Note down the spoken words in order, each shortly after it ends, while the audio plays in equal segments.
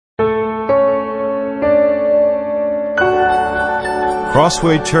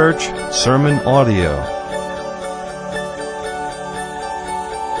Crossway Church Sermon Audio.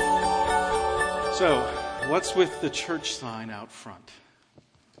 So, what's with the church sign out front?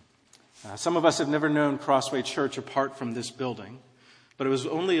 Some of us have never known Crossway Church apart from this building, but it was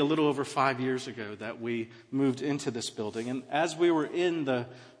only a little over 5 years ago that we moved into this building. And as we were in the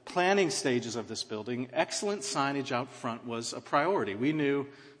planning stages of this building, excellent signage out front was a priority. We knew,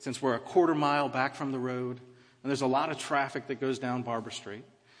 since we're a quarter mile back from the road, and there's a lot of traffic that goes down Barber Street,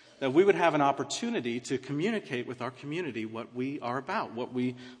 that we would have an opportunity to communicate with our community what we are about, what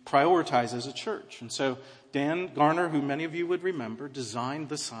we prioritize as a church. And so Dan Garner, who many of you would remember, designed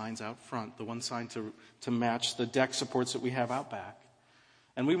the signs out front, the one sign to match the deck supports that we have out back.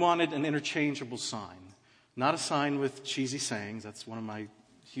 And we wanted an interchangeable sign, not a sign with cheesy sayings. That's one of my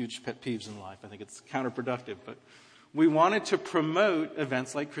huge pet peeves in life. I think it's counterproductive, but we wanted to promote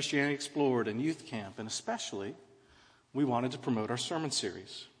events like Christianity Explored and Youth Camp, and especially we wanted to promote our sermon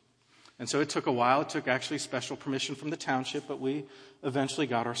series. And so it took a while. It took actually special permission from the township, but we eventually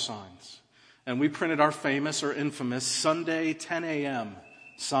got our signs. And we printed our famous or infamous Sunday 10 a.m.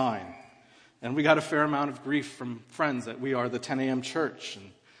 sign. And we got a fair amount of grief from friends that we are the 10 a.m. church. And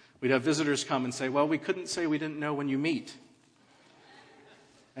we'd have visitors come and say, well, we couldn't say we didn't know when you meet.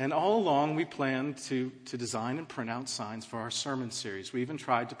 And all along, we planned to design and print out signs for our sermon series. We even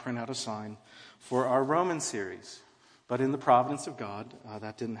tried to print out a sign for our Roman series. But in the providence of God,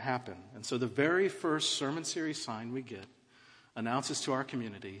 that didn't happen. And so the very first sermon series sign we get announces to our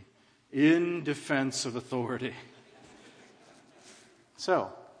community, in defense of authority.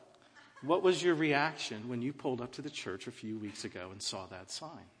 So, what was your reaction when you pulled up to the church a few weeks ago and saw that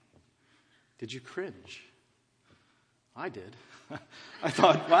sign? Did you cringe? I did. I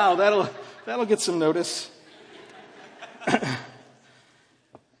thought, wow, that'll get some notice.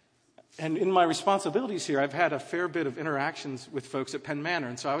 And in my responsibilities here, I've had a fair bit of interactions with folks at Penn Manor.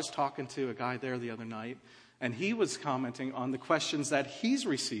 And so I was talking to a guy there the other night, and he was commenting on the questions that he's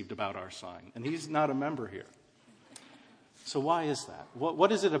received about our sign. And he's not a member here. So why is that?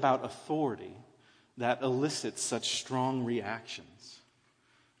 What is it about authority that elicits such strong reactions?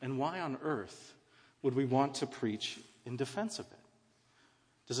 And why on earth would we want to preach in defense of it?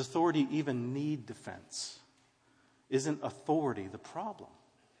 Does authority even need defense? Isn't authority the problem?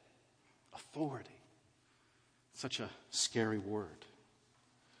 Authority. Such a scary word.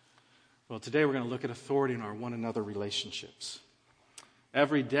 Well, today we're going to look at authority in our one another relationships.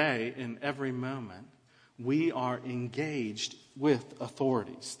 Every day, in every moment, we are engaged with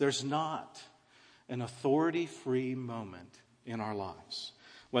authorities. There's not an authority-free moment in our lives.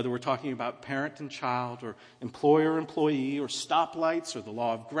 Whether we're talking about parent and child, or employer-employee, or stoplights, or the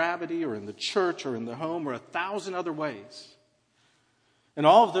law of gravity, or in the church, or in the home, or 1,000 other ways. And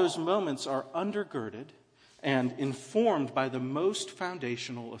all of those moments are undergirded and informed by the most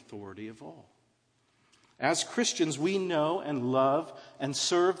foundational authority of all. As Christians, we know and love and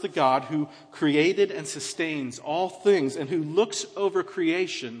serve the God who created and sustains all things, and who looks over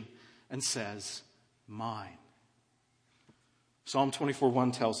creation and says, mine. Psalm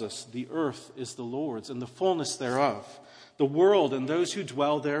 24:1 tells us, the earth is the Lord's and the fullness thereof, the world and those who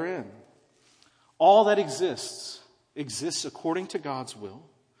dwell therein. All that exists according to God's will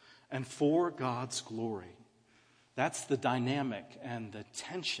and for God's glory. That's the dynamic and the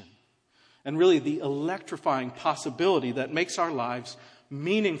tension and really the electrifying possibility that makes our lives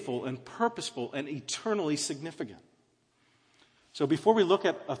meaningful and purposeful and eternally significant. So before we look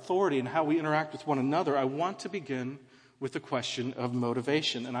at authority and how we interact with one another, I want to begin with the question of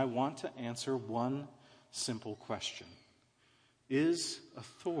motivation, and I want to answer one simple question. Is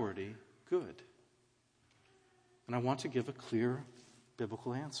authority good? And I want to give a clear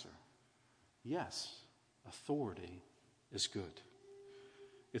biblical answer. Yes, authority is good.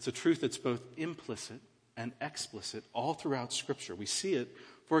 It's a truth that's both implicit and explicit all throughout Scripture. We see it,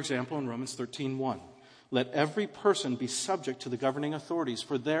 for example, in Romans 13:1. Let every person be subject to the governing authorities,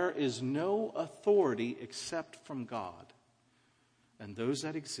 for there is no authority except from God, and those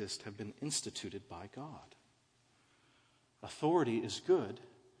that exist have been instituted by God. Authority is good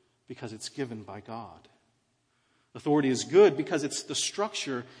because it's given by God. Authority is good because it's the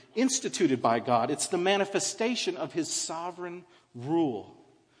structure instituted by God. It's the manifestation of His sovereign rule.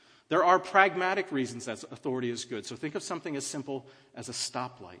 There are pragmatic reasons that authority is good. So think of something as simple as a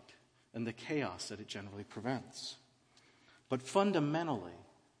stoplight and the chaos that it generally prevents. But fundamentally,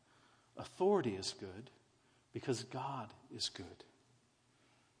 authority is good because God is good.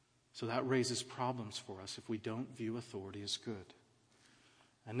 So that raises problems for us if we don't view authority as good.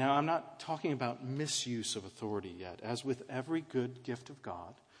 And now I'm not talking about misuse of authority yet. As with every good gift of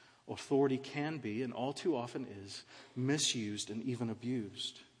God, authority can be, and all too often is, misused and even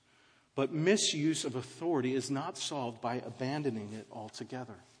abused. But misuse of authority is not solved by abandoning it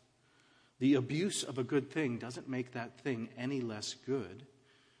altogether. The abuse of a good thing doesn't make that thing any less good.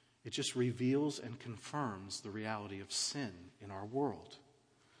 It just reveals and confirms the reality of sin in our world.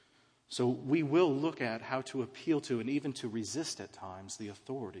 So we will look at how to appeal to and even to resist at times the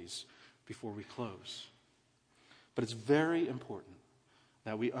authorities before we close. But it's very important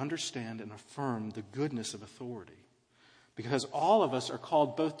that we understand and affirm the goodness of authority, because all of us are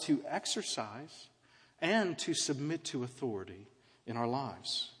called both to exercise and to submit to authority in our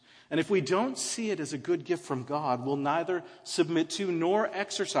lives. And if we don't see it as a good gift from God, we'll neither submit to nor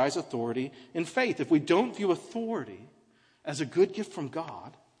exercise authority in faith. If we don't view authority as a good gift from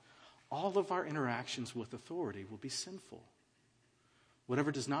God, all of our interactions with authority will be sinful.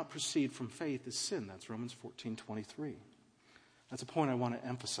 Whatever does not proceed from faith is sin. That's Romans 14:23. That's a point I want to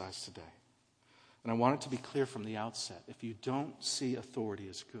emphasize today. And I want it to be clear from the outset. If you don't see authority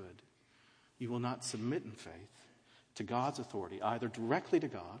as good, you will not submit in faith to God's authority, either directly to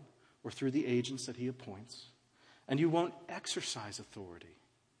God or through the agents that he appoints. And you won't exercise authority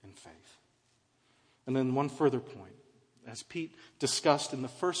in faith. And then one further point. As Pete discussed in the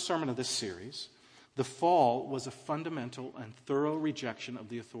first sermon of this series, the fall was a fundamental and thorough rejection of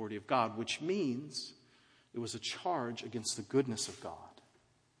the authority of God, which means it was a charge against the goodness of God.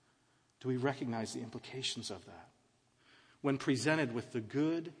 Do we recognize the implications of that? When presented with the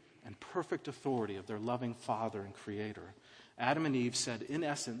good and perfect authority of their loving Father and Creator, Adam and Eve said, in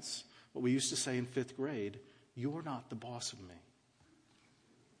essence, what we used to say in 5th grade, "You're not the boss of me."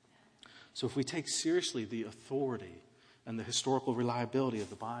 So if we take seriously the authority and the historical reliability of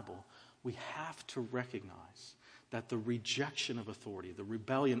the Bible, we have to recognize that the rejection of authority, the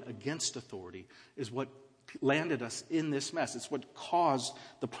rebellion against authority, is what landed us in this mess. It's what caused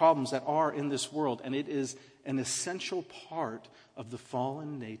the problems that are in this world, and it is an essential part of the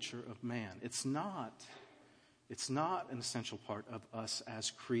fallen nature of man. It's not an essential part of us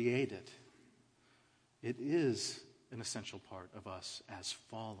as created. It is an essential part of us as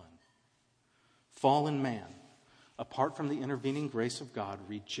fallen. Fallen man, apart from the intervening grace of God,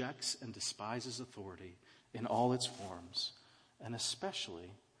 rejects and despises authority in all its forms, and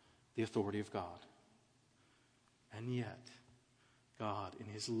especially the authority of God. And yet, God, in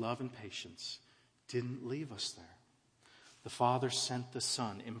his love and patience, didn't leave us there. The Father sent the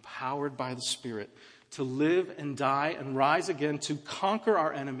Son, empowered by the Spirit, to live and die and rise again, to conquer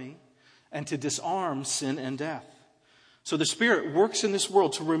our enemy and to disarm sin and death. So the Spirit works in this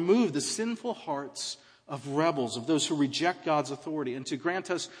world to remove the sinful hearts of rebels, of those who reject God's authority, and to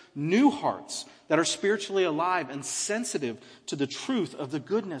grant us new hearts that are spiritually alive and sensitive to the truth of the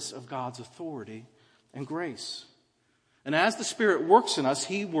goodness of God's authority and grace. And as the Spirit works in us,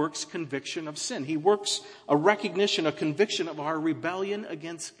 he works conviction of sin. He works a recognition, a conviction of our rebellion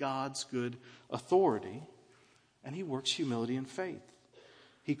against God's good authority. And he works humility and faith.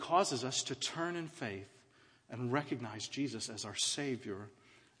 He causes us to turn in faith and recognize Jesus as our Savior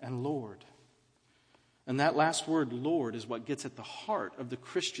and Lord. And that last word, Lord, is what gets at the heart of the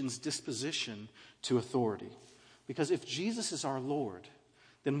Christian's disposition to authority. Because if Jesus is our Lord,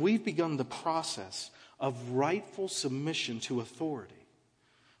 then we've begun the process of rightful submission to authority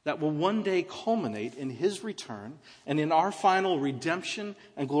that will one day culminate in his return and in our final redemption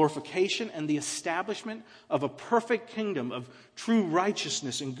and glorification and the establishment of a perfect kingdom of true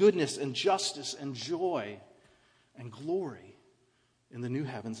righteousness and goodness and justice and joy and glory in the new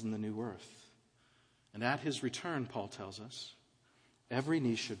heavens and the new earth. And at his return, Paul tells us, every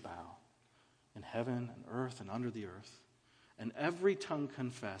knee should bow in heaven and earth and under the earth, and every tongue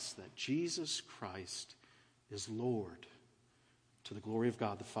confess that Jesus Christ is Lord, to the glory of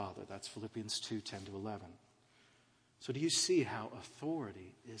God the Father. That's Philippians 2:10-11. So do you see how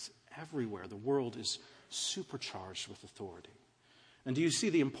authority is everywhere? The world is supercharged with authority. And do you see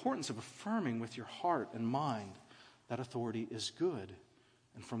the importance of affirming with your heart and mind that authority is good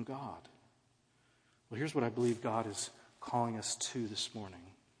and from God? Well, here's what I believe God is calling us to this morning.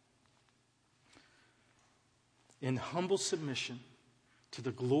 In humble submission to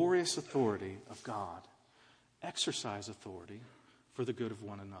the glorious authority of God, exercise authority for the good of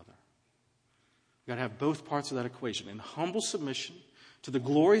one another. You've got to have both parts of that equation. In humble submission to the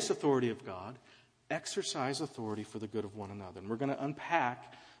glorious authority of God, exercise authority for the good of one another. And we're going to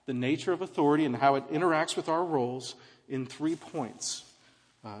unpack the nature of authority and how it interacts with our roles in 3 points.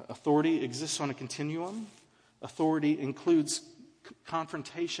 Authority exists on a continuum. Authority includes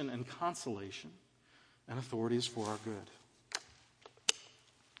confrontation and consolation. And authority is for our good.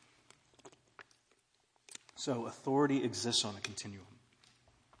 So authority exists on a continuum.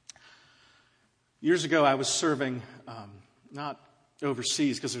 Years ago, I was serving, not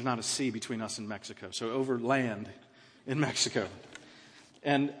overseas, because there's not a sea between us and Mexico, so over land in Mexico.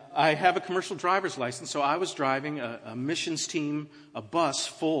 And I have a commercial driver's license, so I was driving a missions team, a bus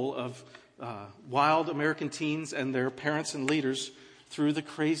full of wild American teens and their parents and leaders through the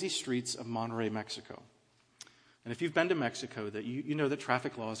crazy streets of Monterrey, Mexico. And if you've been to Mexico, that you know that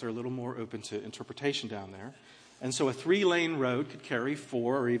traffic laws are a little more open to interpretation down there. And so a 3-lane road could carry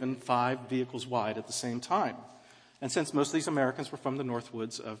 4 or even 5 vehicles wide at the same time. And since most of these Americans were from the north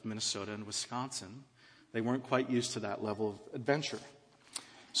woods of Minnesota and Wisconsin, they weren't quite used to that level of adventure.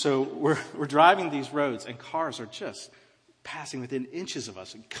 So we're driving these roads, and cars are just passing within inches of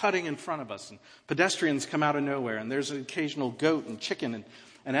us and cutting in front of us. And pedestrians come out of nowhere, and there's an occasional goat and chicken.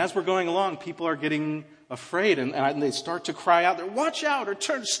 And as we're going along, people are getting afraid, and they start to cry out, "Watch out," or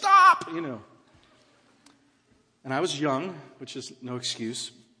 "Turn, stop," And I was young, which is no excuse,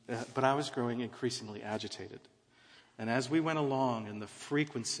 but I was growing increasingly agitated. And as we went along and the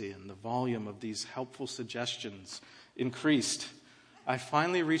frequency and the volume of these helpful suggestions increased, I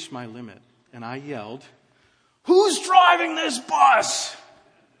finally reached my limit, and I yelled, "Who's driving this bus?"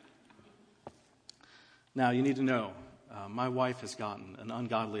 Now, you need to know, my wife has gotten an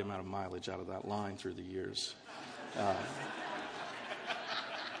ungodly amount of mileage out of that line through the years.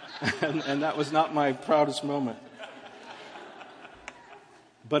 And that was not my proudest moment.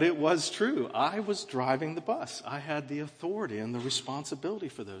 But it was true. I was driving the bus. I had the authority and the responsibility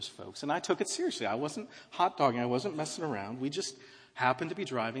for those folks. And I took it seriously. I wasn't hot-dogging. I wasn't messing around. We just happened to be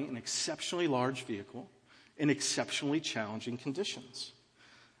driving an exceptionally large vehicle in exceptionally challenging conditions.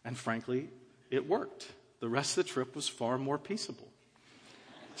 And frankly, it worked. The rest of the trip was far more peaceable.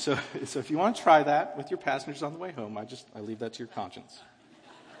 So if you want to try that with your passengers on the way home, I leave that to your conscience.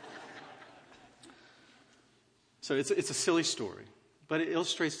 So it's a silly story, but it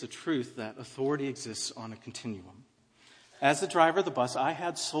illustrates the truth that authority exists on a continuum. As the driver of the bus, I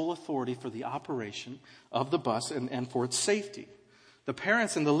had sole authority for the operation of the bus and for its safety. The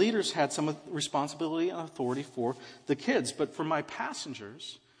parents and the leaders had some responsibility and authority for the kids, but for my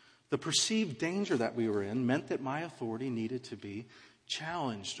passengers, the perceived danger that we were in meant that my authority needed to be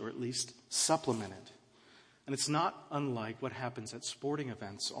challenged or at least supplemented. And it's not unlike what happens at sporting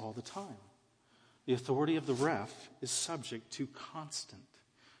events all the time. The authority of the ref is subject to constant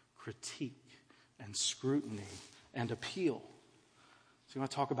critique and scrutiny and appeal. So you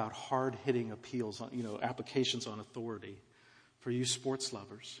want to talk about hard-hitting appeals, applications on authority. For you sports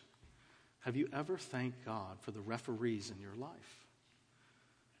lovers, have you ever thanked God for the referees in your life?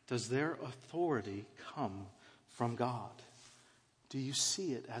 Does their authority come from God? Do you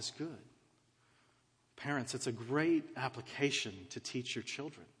see it as good? Parents, it's a great application to teach your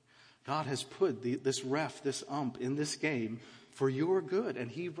children. God has put this ref, this ump, in this game for your good, and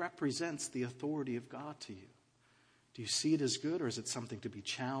he represents the authority of God to you. Do you see it as good, or is it something to be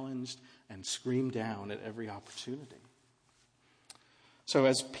challenged and screamed down at every opportunity? So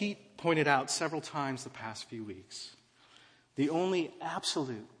as Pete pointed out several times the past few weeks, the only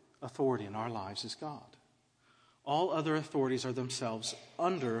absolute authority in our lives is God. All other authorities are themselves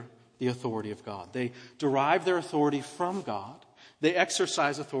under the authority of God. They derive their authority from God. They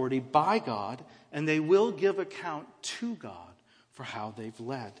exercise authority by God, and they will give account to God for how they've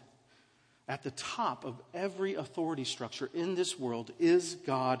led. At the top of every authority structure in this world is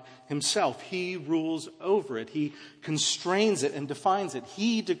God himself. He rules over it. He constrains it and defines it.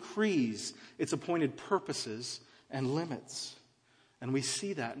 He decrees its appointed purposes and limits. And we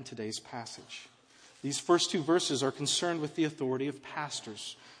see that in today's passage. These first 2 verses are concerned with the authority of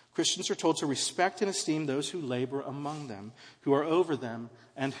pastors. Christians are told to respect and esteem those who labor among them, who are over them,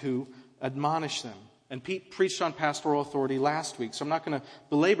 and who admonish them. And Pete preached on pastoral authority last week, so I'm not going to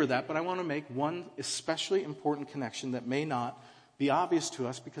belabor that, but I want to make one especially important connection that may not be obvious to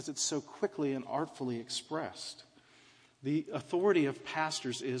us because it's so quickly and artfully expressed. The authority of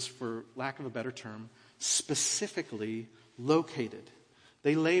pastors is, for lack of a better term, specifically located.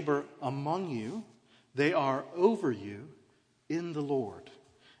 They labor among you, they are over you in the Lord.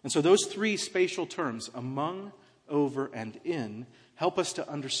 And so those 3 spatial terms, among, over, and in, help us to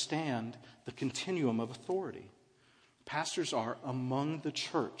understand the continuum of authority. Pastors are among the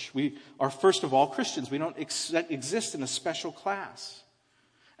church. We are, first of all, Christians. We don't exist in a special class.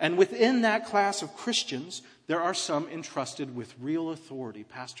 And within that class of Christians, there are some entrusted with real authority.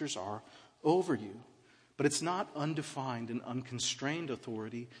 Pastors are over you. But it's not undefined and unconstrained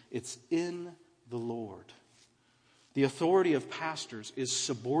authority. It's in the Lord. The authority of pastors is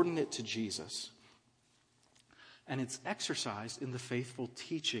subordinate to Jesus, and it's exercised in the faithful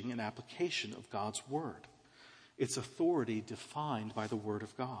teaching and application of God's Word. It's authority defined by the Word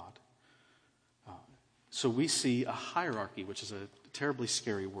of God. So we see a hierarchy, which is a terribly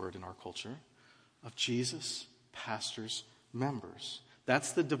scary word in our culture, of Jesus, pastors, members.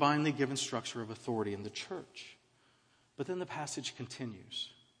 That's the divinely given structure of authority in the church. But then the passage continues.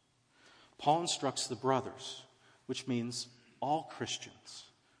 Paul instructs the brothers, which means all Christians,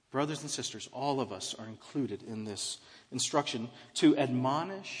 brothers and sisters, all of us are included in this instruction, to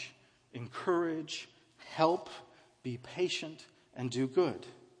admonish, encourage, help, be patient, and do good.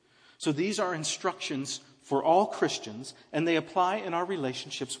 So these are instructions for all Christians, and they apply in our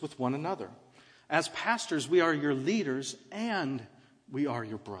relationships with one another. As pastors, we are your leaders and we are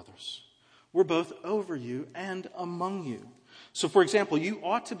your brothers. We're both over you and among you. So, for example, you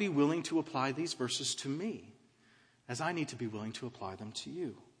ought to be willing to apply these verses to me, as I need to be willing to apply them to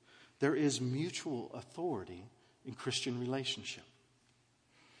you. There is mutual authority in Christian relationship.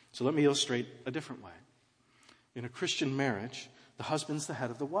 So let me illustrate a different way. In a Christian marriage, the husband's the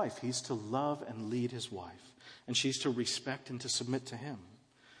head of the wife. He's to love and lead his wife, and she's to respect and to submit to him.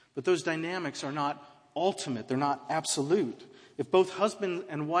 But those dynamics are not ultimate. They're not absolute. If both husband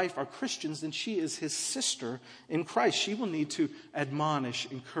and wife are Christians, then she is his sister in Christ. She will need to admonish,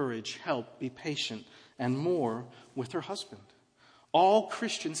 encourage, help, be patient, and more with her husband. All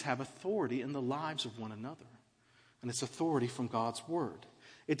Christians have authority in the lives of one another, and it's authority from God's word.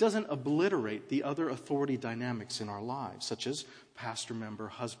 It doesn't obliterate the other authority dynamics in our lives, such as pastor, member,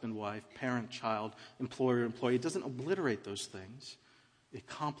 husband, wife, parent, child, employer, employee. It doesn't obliterate those things. It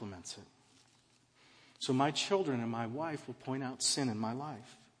complements it. So my children and my wife will point out sin in my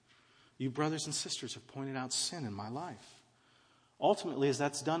life. You brothers and sisters have pointed out sin in my life. Ultimately, as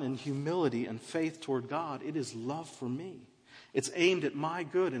that's done in humility and faith toward God, it is love for me. It's aimed at my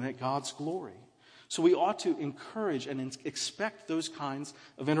good and at God's glory. So we ought to encourage and expect those kinds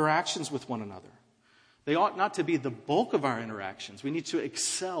of interactions with one another. They ought not to be the bulk of our interactions. We need to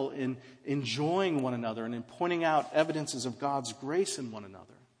excel in enjoying one another and in pointing out evidences of God's grace in one another.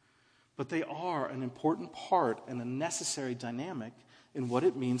 But they are an important part and a necessary dynamic in what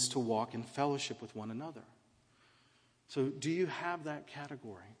it means to walk in fellowship with one another. So do you have that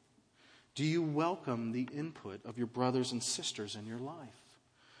category? Do you welcome the input of your brothers and sisters in your life?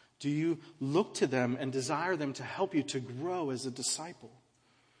 Do you look to them and desire them to help you to grow as a disciple?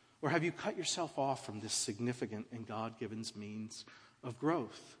 Or have you cut yourself off from this significant and God-given means of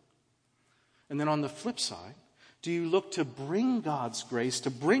growth? And then on the flip side, do you look to bring God's grace, to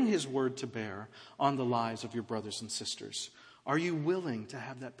bring His word to bear on the lives of your brothers and sisters? Are you willing to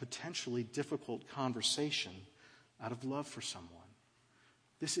have that potentially difficult conversation out of love for someone?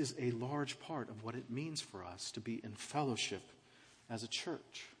 This is a large part of what it means for us to be in fellowship as a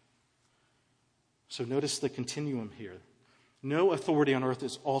church. So notice the continuum here. No authority on earth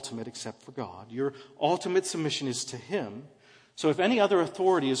is ultimate except for God. Your ultimate submission is to Him. So if any other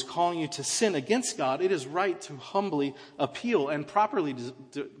authority is calling you to sin against God, it is right to humbly appeal and properly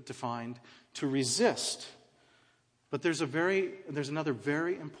defined to resist. But there's another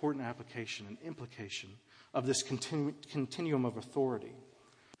very important application and implication of this continuum of authority.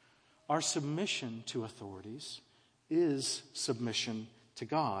 Our submission to authorities is submission to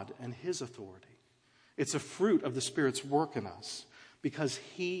God and His authority. It's a fruit of the Spirit's work in us because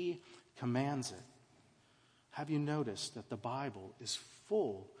He commands it. Have you noticed that the Bible is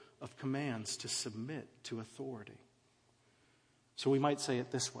full of commands to submit to authority? So we might say it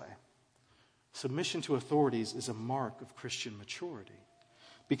this way. Submission to authorities is a mark of Christian maturity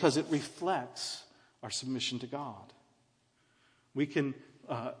because it reflects our submission to God. We can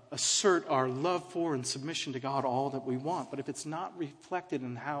assert our love for and submission to God all that we want, but if it's not reflected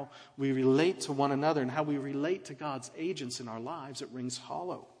in how we relate to one another and how we relate to God's agents in our lives, it rings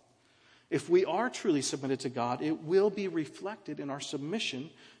hollow. If we are truly submitted to God, it will be reflected in our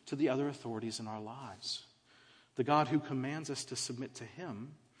submission to the other authorities in our lives. The God who commands us to submit to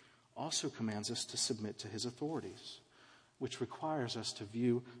Him also commands us to submit to His authorities, which requires us to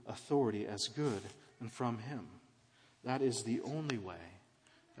view authority as good and from Him. That is the only way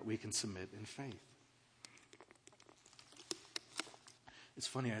that we can submit in faith. It's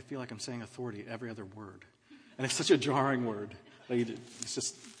funny, I feel like I'm saying authority every other word. And it's such a jarring word. Like it's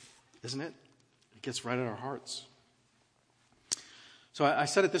just, isn't it? It gets right at our hearts. So I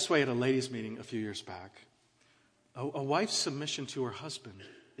said it this way at a ladies' meeting a few years back. A wife's submission to her husband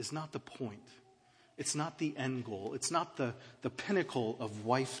is not the point. It's not the end goal. It's not the pinnacle of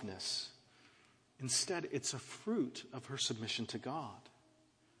wifeness. Instead, it's a fruit of her submission to God.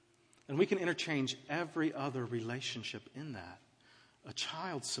 And we can interchange every other relationship in that. A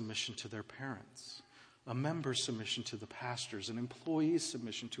child's submission to their parents, a member's submission to the pastors, an employee's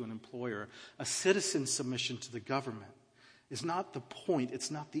submission to an employer, a citizen's submission to the government is not the point,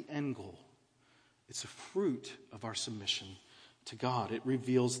 it's not the end goal. It's a fruit of our submission to God. It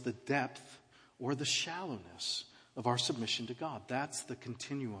reveals the depth or the shallowness of our submission to God. That's the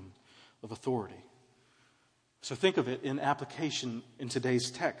continuum of authority. So think of it in application in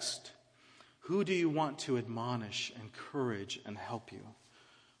today's text. Who do you want to admonish, encourage, and help you?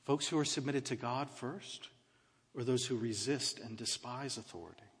 Folks who are submitted to God first, or those who resist and despise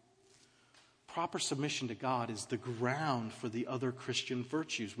authority? Proper submission to God is the ground for the other Christian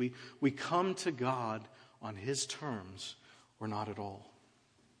virtues. We come to God on His terms or not at all.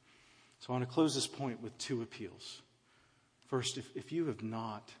 So I want to close this point with two appeals. First, if you have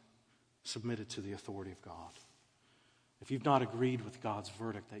not submitted to the authority of God, if you've not agreed with God's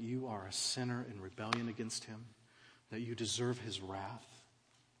verdict that you are a sinner in rebellion against Him, that you deserve His wrath,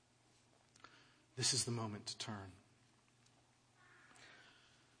 this is the moment to turn.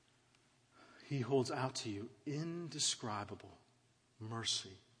 He holds out to you indescribable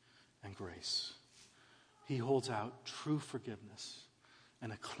mercy and grace. He holds out true forgiveness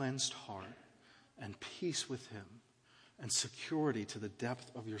and a cleansed heart and peace with Him and security to the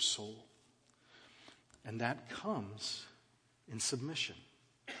depth of your soul. And that comes in submission.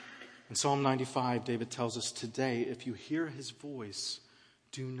 In Psalm 95, David tells us, today, if you hear His voice,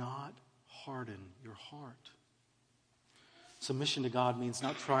 do not harden your heart. Submission to God means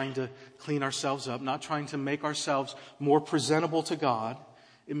not trying to clean ourselves up, not trying to make ourselves more presentable to God.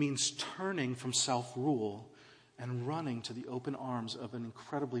 It means turning from self-rule and running to the open arms of an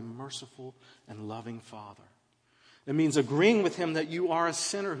incredibly merciful and loving Father. It means agreeing with Him that you are a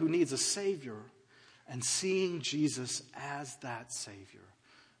sinner who needs a Savior and seeing Jesus as that Savior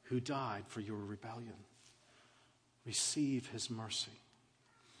who died for your rebellion. Receive His mercy.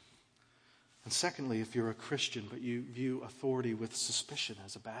 And secondly, if you're a Christian but you view authority with suspicion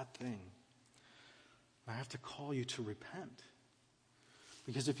as a bad thing, I have to call you to repent.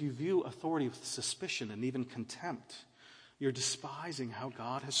 Because if you view authority with suspicion and even contempt, you're despising how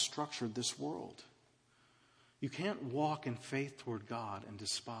God has structured this world. You can't walk in faith toward God and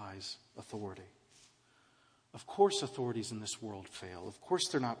despise authority. Of course, authorities in this world fail. Of course,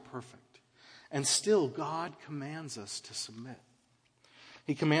 they're not perfect. And still, God commands us to submit.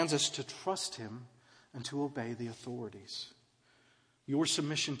 He commands us to trust Him and to obey the authorities. Your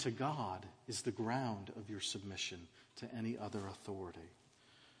submission to God is the ground of your submission to any other authority.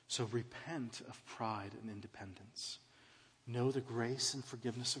 So repent of pride and independence. Know the grace and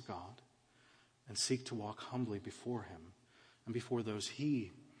forgiveness of God and seek to walk humbly before Him and before those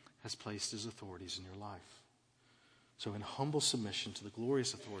He has placed as authorities in your life. So in humble submission to the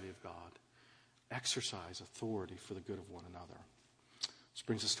glorious authority of God, exercise authority for the good of one another. This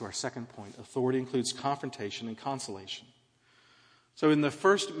brings us to our second point. Authority includes confrontation and consolation. So in the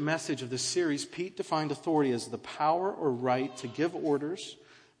first message of this series, Pete defined authority as the power or right to give orders,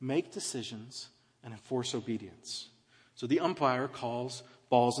 make decisions, and enforce obedience. So the umpire calls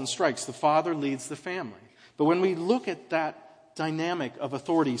balls and strikes. The father leads the family. But when we look at that dynamic of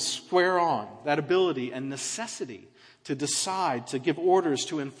authority square on, that ability and necessity to decide, to give orders,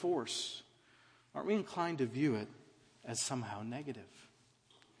 to enforce, aren't we inclined to view it as somehow negative?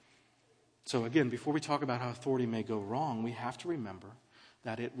 So again, before we talk about how authority may go wrong, we have to remember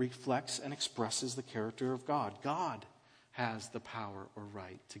that it reflects and expresses the character of God. God has the power or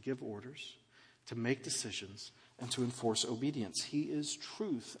right to give orders, to make decisions, and to enforce obedience. He is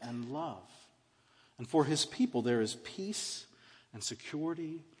truth and love. And for His people, there is peace and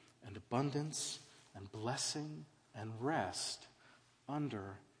security and abundance and blessing and rest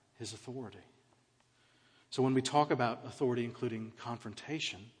under His authority. So when we talk about authority including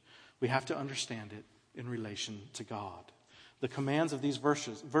confrontation, we have to understand it in relation to God. The commands of these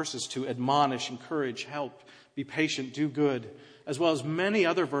verses to admonish, encourage, help, be patient, do good, as well as many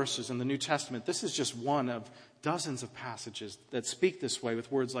other verses in the New Testament. This is just one of dozens of passages that speak this way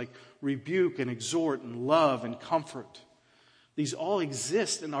with words like rebuke and exhort and love and comfort. These all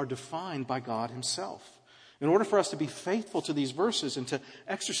exist and are defined by God Himself. In order for us to be faithful to these verses and to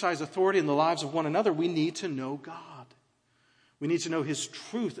exercise authority in the lives of one another, we need to know God. We need to know His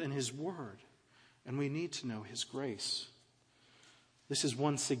truth and His word. And we need to know His grace. This is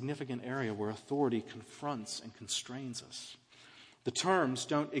one significant area where authority confronts and constrains us. The terms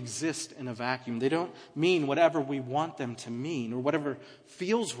don't exist in a vacuum. They don't mean whatever we want them to mean or whatever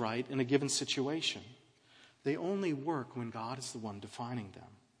feels right in a given situation. They only work when God is the one defining them.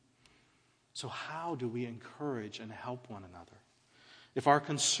 So how do we encourage and help one another? If our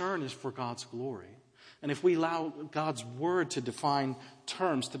concern is for God's glory, and if we allow God's word to define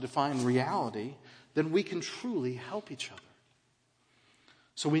terms, to define reality, then we can truly help each other.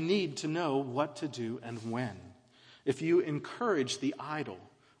 So we need to know what to do and when. If you encourage the idle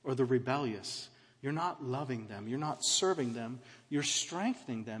or the rebellious, you're not loving them. You're not serving them. You're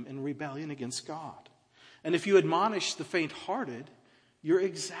strengthening them in rebellion against God. And if you admonish the faint-hearted, you're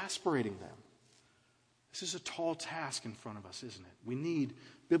exasperating them. This is a tall task in front of us, isn't it? We need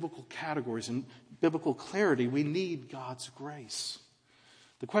biblical categories and biblical clarity. We need God's grace.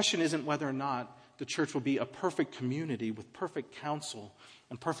 The question isn't whether or not the church will be a perfect community with perfect counsel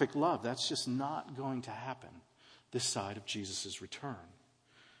and perfect love. That's just not going to happen this side of Jesus' return.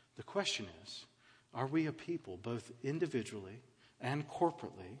 The question is, are we a people, both individually and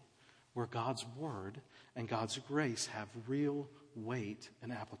corporately, where God's word and God's grace have real weight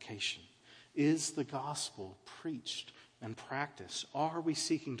and application? Is the gospel preached and practiced? Are we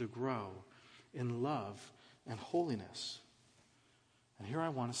seeking to grow in love and holiness? And here I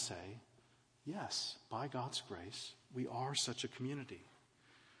want to say, yes, by God's grace, we are such a community.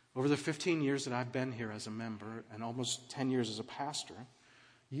 Over the 15 years that I've been here as a member and almost 10 years as a pastor,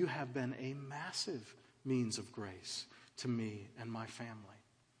 you have been a massive means of grace to me and my family.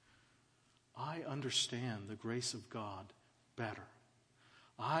 I understand the grace of God better.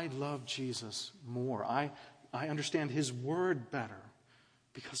 I love Jesus more. I understand his word better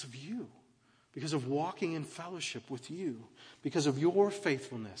because of you, because of walking in fellowship with you, because of your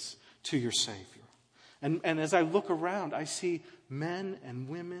faithfulness to your Savior. And as I look around, I see men and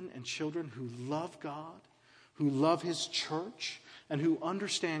women and children who love God, who love his church, and who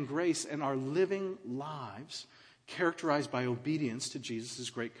understand grace and are living lives characterized by obedience to Jesus'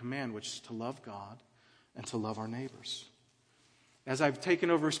 great command, which is to love God and to love our neighbors. As I've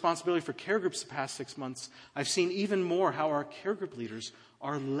taken over responsibility for care groups the past 6 months, I've seen even more how our care group leaders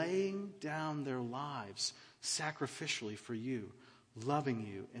are laying down their lives sacrificially for you, loving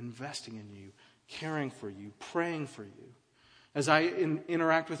you, investing in you, caring for you, praying for you. As I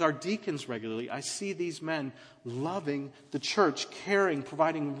interact with our deacons regularly, I see these men loving the church, caring,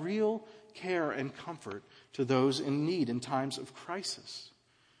 providing real care and comfort to those in need in times of crisis.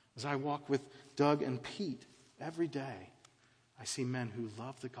 As I walk with Doug and Pete every day, I see men who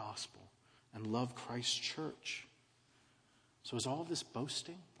love the gospel and love Christ's church. So is all of this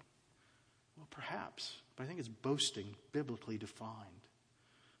boasting? Well, perhaps, but I think it's boasting biblically defined.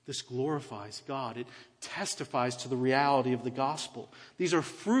 This glorifies God. It testifies to the reality of the gospel. These are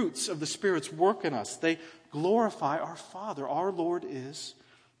fruits of the Spirit's work in us. They glorify our Father. Our Lord is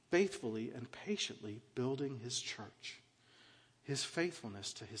faithfully and patiently building his church. His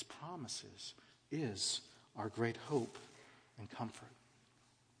faithfulness to his promises is our great hope and comfort.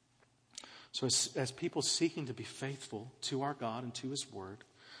 So as people seeking to be faithful to our God and to his word,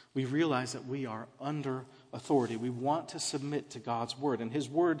 we realize that we are under authority. We want to submit to God's word. And his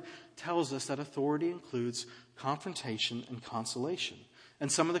word tells us that authority includes confrontation and consolation.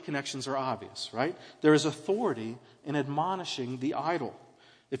 And some of the connections are obvious, right? There is authority in admonishing the idle.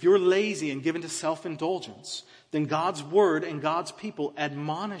 If you're lazy and given to self-indulgence, then God's word and God's people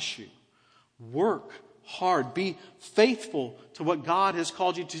admonish you. Work hard. Be faithful to what God has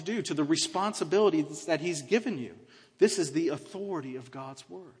called you to do, to the responsibilities that he's given you. This is the authority of God's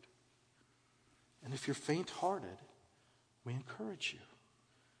word. And if you're faint-hearted, we encourage you.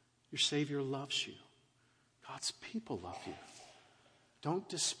 Your Savior loves you. God's people love you. Don't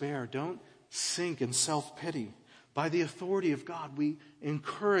despair. Don't sink in self-pity. By the authority of God, we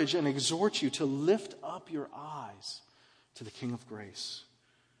encourage and exhort you to lift up your eyes to the King of grace,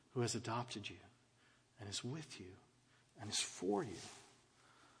 who has adopted you and is with you and is for you.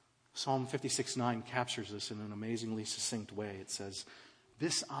 Psalm 56:9 captures this in an amazingly succinct way. It says,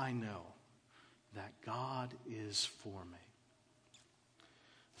 "This I know, that God is for me."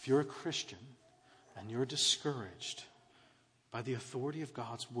 If you're a Christian and you're discouraged, by the authority of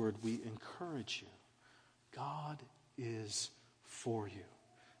God's word, we encourage you. God is for you.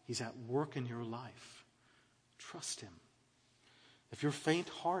 He's at work in your life. Trust him. If you're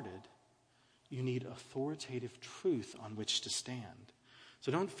faint-hearted, you need authoritative truth on which to stand.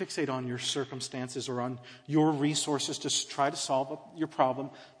 So don't fixate on your circumstances or on your resources to try to solve your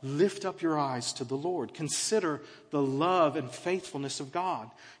problem. Lift up your eyes to the Lord. Consider the love and faithfulness of God.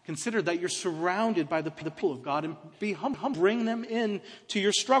 Consider that you're surrounded by the people of God, and be humble. Bring them in to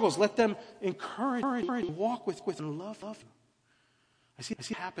your struggles. Let them encourage you, walk with and love you. I see it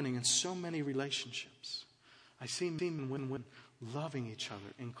happening in so many relationships. I see men and women loving each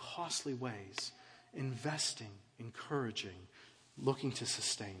other in costly ways, investing, encouraging, looking to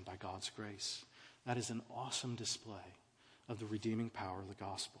sustain by God's grace. That is an awesome display of the redeeming power of the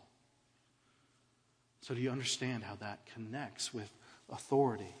gospel. So do you understand how that connects with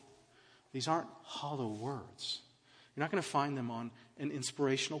authority? These aren't hollow words. You're not going to find them on an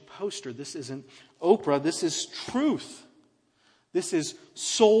inspirational poster. This isn't Oprah. This is truth. This is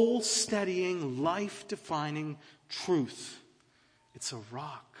soul-steadying, life-defining truth. It's a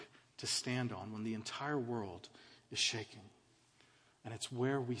rock to stand on when the entire world is shaking. And it's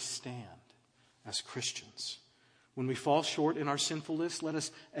where we stand as Christians. When we fall short in our sinfulness, let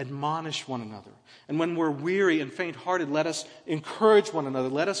us admonish one another. And when we're weary and faint-hearted, let us encourage one another.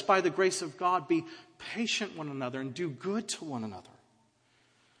 Let us, by the grace of God, be patient one another and do good to one another.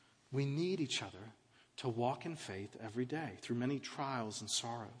 We need each other to walk in faith every day through many trials and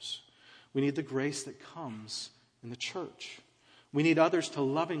sorrows. We need the grace that comes in the church. We need others to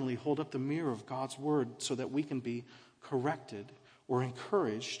lovingly hold up the mirror of God's word so that we can be corrected or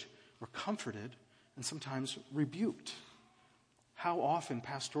encouraged or comforted and sometimes rebuked. How often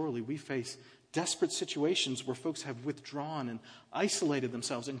pastorally we face desperate situations where folks have withdrawn and isolated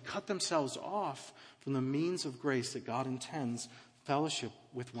themselves and cut themselves off from the means of grace that God intends fellowship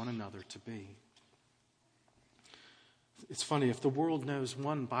with one another to be. It's funny, if the world knows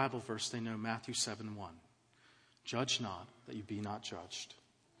one Bible verse, they know Matthew 7:1. Judge not, that you be not judged.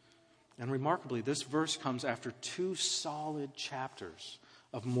 And remarkably, this verse comes after 2 solid chapters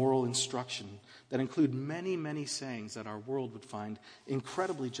of moral instruction that include many, many sayings that our world would find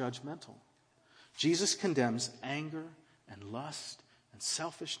incredibly judgmental. Jesus condemns anger and lust and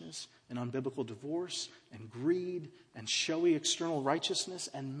selfishness and unbiblical divorce and greed and showy external righteousness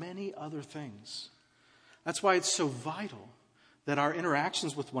and many other things. That's why it's so vital that our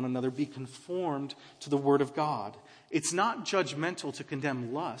interactions with one another be conformed to the Word of God. It's not judgmental to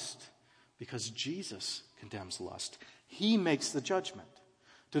condemn lust because Jesus condemns lust. He makes the judgment.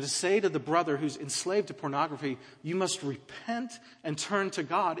 To say to the brother who's enslaved to pornography, you must repent and turn to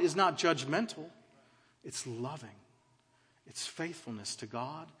God, is not judgmental. It's loving. It's faithfulness to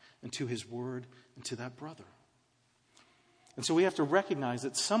God and to His Word and to that brother. And so we have to recognize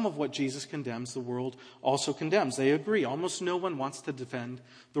that some of what Jesus condemns, the world also condemns. They agree. Almost no one wants to defend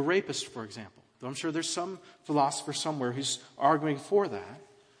the rapist, for example. Though I'm sure there's some philosopher somewhere who's arguing for that.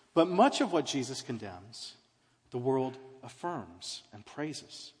 But much of what Jesus condemns, the world affirms and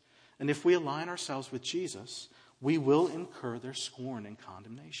praises. And if we align ourselves with Jesus, we will incur their scorn and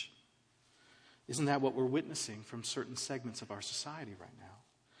condemnation. Isn't that what we're witnessing from certain segments of our society right now?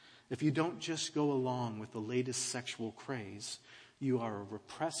 If you don't just go along with the latest sexual craze, you are a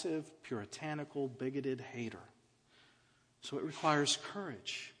repressive, puritanical, bigoted hater. So it requires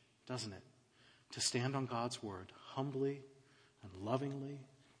courage, doesn't it, to stand on God's word humbly and lovingly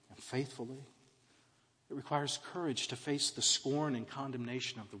and faithfully. It requires courage to face the scorn and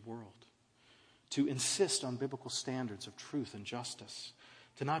condemnation of the world, to insist on biblical standards of truth and justice,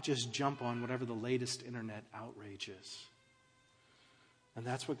 to not just jump on whatever the latest internet outrage is. And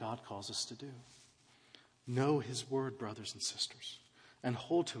that's what God calls us to do. Know His word, brothers and sisters, and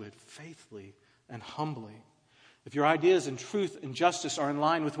hold to it faithfully and humbly. If your ideas in truth and justice are in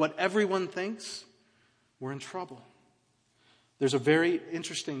line with what everyone thinks, we're in trouble. There's a very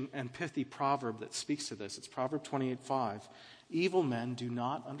interesting and pithy proverb that speaks to this. It's Proverb 28:5. Evil men do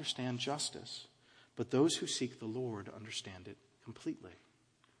not understand justice, but those who seek the Lord understand it completely.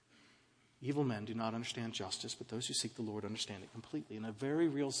 Evil men do not understand justice, but those who seek the Lord understand it completely. In a very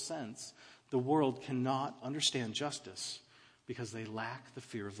real sense, the world cannot understand justice because they lack the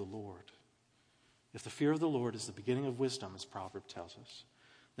fear of the Lord. If the fear of the Lord is the beginning of wisdom, as Proverb tells us,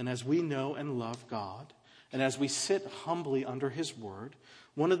 then as we know and love God, and as we sit humbly under His word,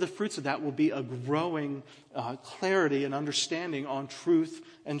 one of the fruits of that will be a growing clarity and understanding on truth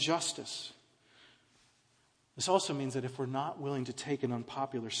and justice. This also means that if we're not willing to take an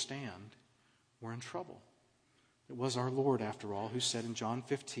unpopular stand, we're in trouble. It was our Lord, after all, who said in John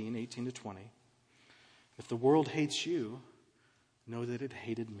 15:18-20, if the world hates you, know that it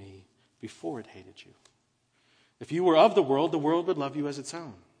hated me before it hated you. If you were of the world would love you as its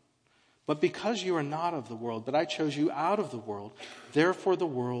own. But because you are not of the world, but I chose you out of the world, therefore the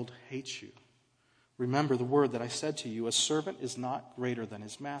world hates you. Remember the word that I said to you, a servant is not greater than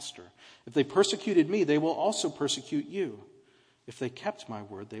his master. If they persecuted me, they will also persecute you. If they kept my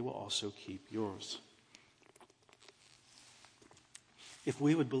word, they will also keep yours. If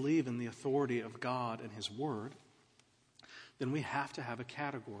we would believe in the authority of God and His word, then we have to have a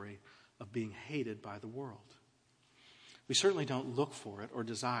category of being hated by the world. We certainly don't look for it or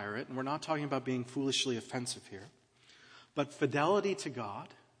desire it, and we're not talking about being foolishly offensive here. But fidelity to God,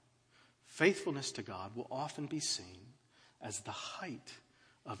 faithfulness to God will often be seen as the height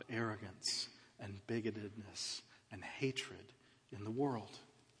of arrogance and bigotedness and hatred in the world.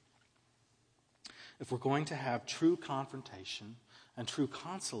 If we're going to have true confrontation and true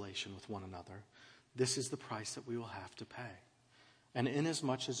consolation with one another, this is the price that we will have to pay. And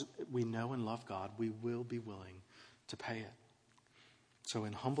inasmuch as we know and love God, we will be willing to pay it. So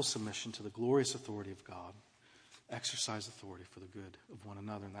in humble submission to the glorious authority of God, exercise authority for the good of one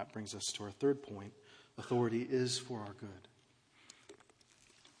another. And that brings us to our third point. Authority is for our good.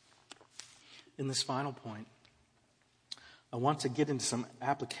 In this final point, I want to get into some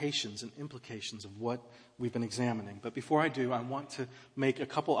applications and implications of what we've been examining. But before I do, I want to make a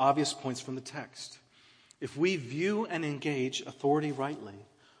couple obvious points from the text. If we view and engage authority rightly,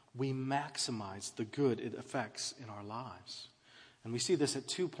 we maximize the good it affects in our lives. And we see this at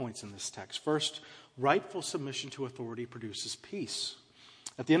 2 points in this text. First, rightful submission to authority produces peace.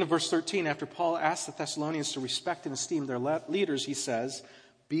 At the end of verse 13, after Paul asks the Thessalonians to respect and esteem their leaders, he says,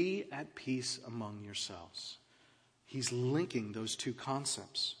 "Be at peace among yourselves." He's linking those two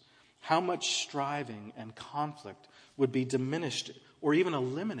concepts. How much striving and conflict would be diminished or even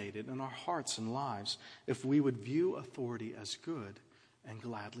eliminated in our hearts and lives if we would view authority as good and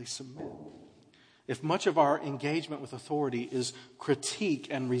gladly submit. If much of our engagement with authority is critique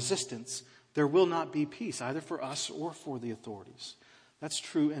and resistance, there will not be peace, either for us or for the authorities. That's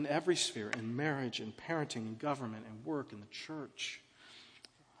true in every sphere, in marriage, in parenting, in government, in work, in the church.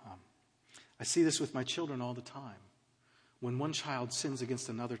 I see this with my children all the time. When one child sins against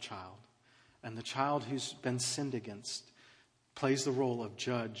another child, and the child who's been sinned against plays the role of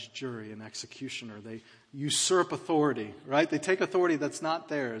judge, jury, and executioner, they usurp authority, right? They take authority that's not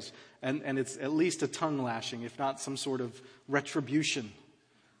theirs, and it's at least a tongue lashing, if not some sort of retribution,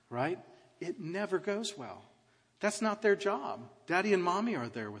 right? It never goes well. That's not their job. Daddy and mommy are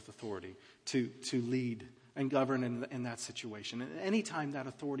there with authority to lead and govern in that situation. And anytime that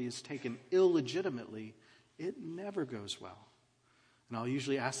authority is taken illegitimately, it never goes well. And I'll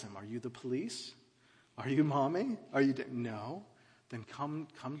usually ask them, "Are you the police? Are you mommy? Are you..." No. Then come.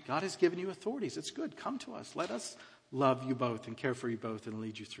 God has given you authorities. It's good. Come to us. Let us love you both and care for you both and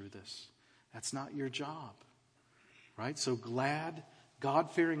lead you through this. That's not your job. Right? So glad,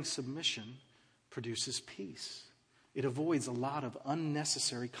 God-fearing submission produces peace. It avoids a lot of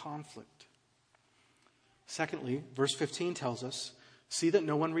unnecessary conflict. Secondly, verse 15 tells us, "See that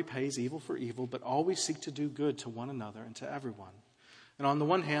no one repays evil for evil, but always seek to do good to one another and to everyone." And on the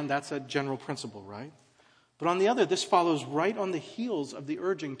one hand, that's a general principle, right? But on the other, this follows right on the heels of the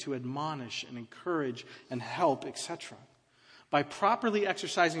urging to admonish and encourage and help, etc. By properly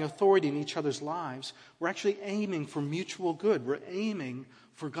exercising authority in each other's lives, we're actually aiming for mutual good. We're aiming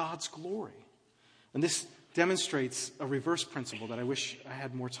for God's glory. And this demonstrates a reverse principle that I wish I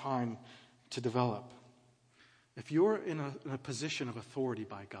had more time to develop. If you're in a position of authority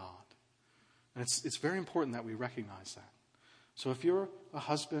by God, and it's very important that we recognize that. So if you're a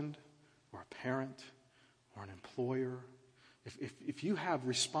husband or a parent or an employer, if you have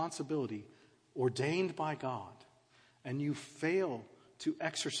responsibility ordained by God and you fail to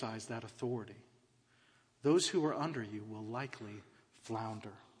exercise that authority, those who are under you will likely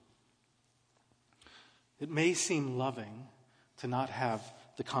flounder. It may seem loving to not have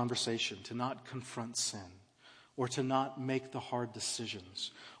the conversation, to not confront sin, or to not make the hard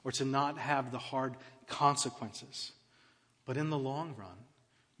decisions, or to not have the hard consequences. But in the long run,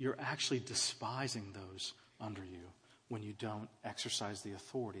 you're actually despising those under you when you don't exercise the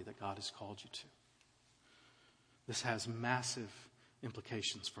authority that God has called you to. This has massive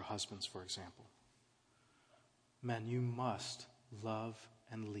implications for husbands, for example. Men, you must love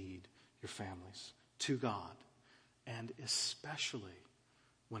and lead your families to God, and especially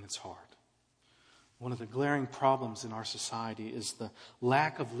when it's hard. One of the glaring problems in our society is the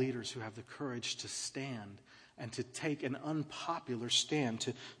lack of leaders who have the courage to stand and to take an unpopular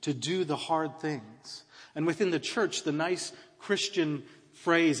stand, to do the hard things. And within the church, the nice Christian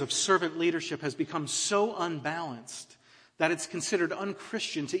phrase of servant leadership has become so unbalanced that it's considered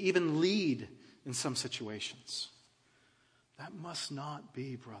unchristian to even lead in some situations. That must not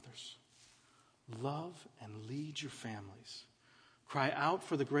be, brothers. Love and lead your families. Cry out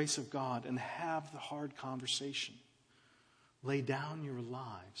for the grace of God and have the hard conversation. Lay down your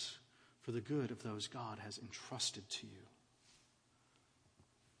lives for the good of those God has entrusted to you.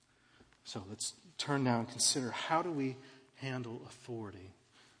 So let's turn now and consider, how do we handle authority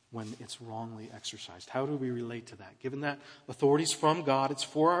when it's wrongly exercised? How do we relate to that? Given that authority is from God, it's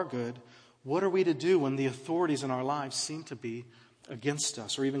for our good, what are we to do when the authorities in our lives seem to be against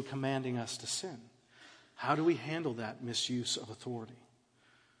us or even commanding us to sin? How do we handle that misuse of authority?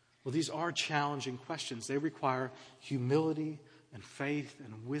 Well, these are challenging questions. They require humility and faith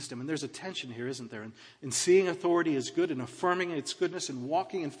and wisdom. And there's a tension here, isn't there? In seeing authority as good and affirming its goodness and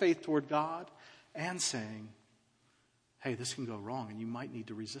walking in faith toward God and saying, hey, this can go wrong and you might need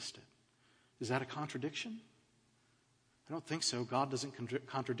to resist it. Is that a contradiction? I don't think so. God doesn't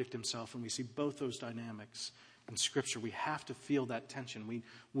contradict himself, and we see both those dynamics in Scripture. We have to feel that tension.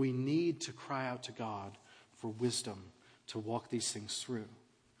 We need to cry out to God for wisdom to walk these things through.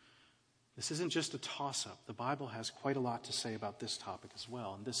 This isn't just a toss-up. The Bible has quite a lot to say about this topic as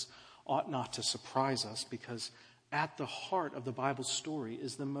well. And this ought not to surprise us, because at the heart of the Bible's story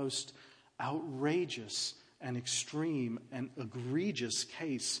is the most outrageous and extreme and egregious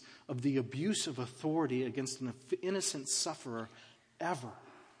case of the abuse of authority against an innocent sufferer ever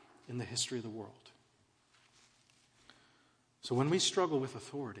in the history of the world. So when we struggle with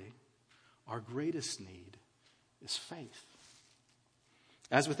authority, our greatest need is faith.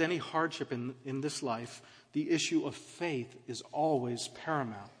 As with any hardship in this life, the issue of faith is always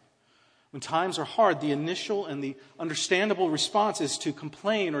paramount. When times are hard, the initial and the understandable response is to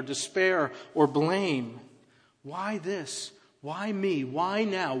complain or despair or blame. Why this? Why me? Why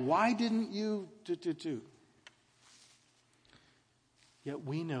now? Why didn't you do? Yet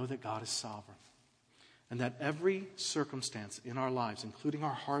we know that God is sovereign, and that every circumstance in our lives, including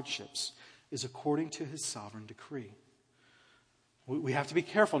our hardships, is according to his sovereign decree. We have to be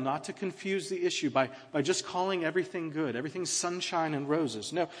careful not to confuse the issue by just calling everything good, everything sunshine and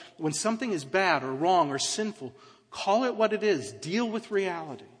roses. No, when something is bad or wrong or sinful, call it what it is. Deal with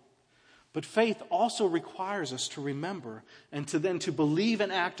reality. But faith also requires us to remember and to believe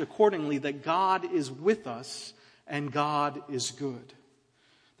and act accordingly that God is with us and God is good.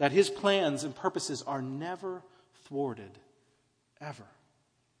 That his plans and purposes are never thwarted, ever.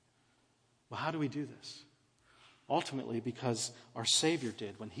 Well, how do we do this? Ultimately, because our Savior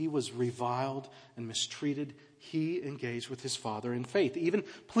did. When he was reviled and mistreated, he engaged with his Father in faith, even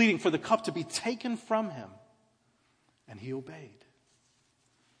pleading for the cup to be taken from him. And he obeyed.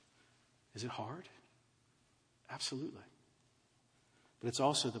 Is it hard? Absolutely. But it's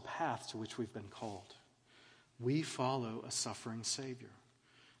also the path to which we've been called. We follow a suffering Savior.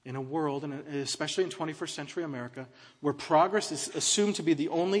 In a world, and especially in 21st century America, where progress is assumed to be the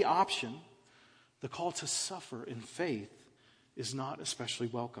only option, the call to suffer in faith is not especially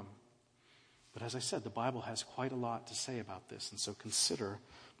welcome. But as I said, the Bible has quite a lot to say about this. And so consider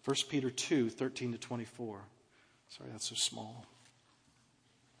 1 Peter 2, 13 to 24. Sorry, that's so small.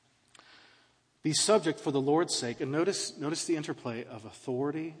 Be subject for the Lord's sake. And notice the interplay of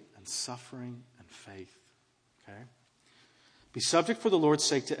authority and suffering and faith. Okay? Be subject for the Lord's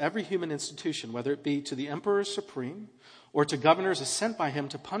sake to every human institution, whether it be to the emperor supreme or to governors sent by him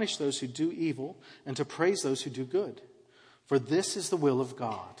to punish those who do evil and to praise those who do good. For this is the will of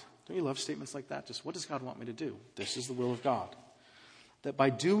God. Don't you love statements like that? Just, what does God want me to do? This is the will of God. That by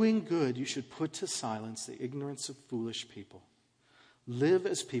doing good you should put to silence the ignorance of foolish people. Live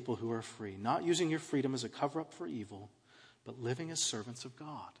as people who are free, not using your freedom as a cover-up for evil, but living as servants of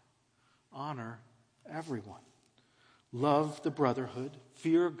God. Honor everyone. Love the brotherhood.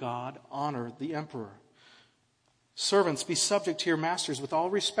 Fear God. Honor the emperor. Servants, be subject to your masters with all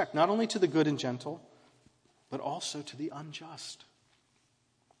respect, not only to the good and gentle, but also to the unjust.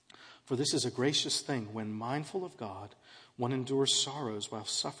 For this is a gracious thing when, mindful of God, one endures sorrows while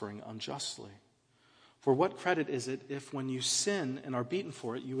suffering unjustly. For what credit is it if when you sin and are beaten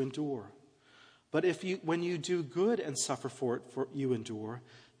for it, you endure? But when you do good and suffer for it, you endure,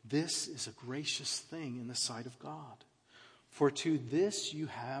 this is a gracious thing in the sight of God. For to this you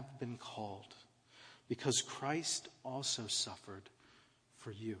have been called, because Christ also suffered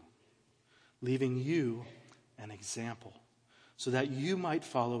for you, leaving you an example, so that you might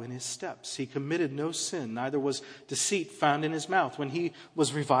follow in his steps. He committed no sin, neither was deceit found in his mouth. When he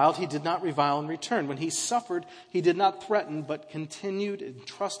was reviled, he did not revile in return. When he suffered, he did not threaten, but continued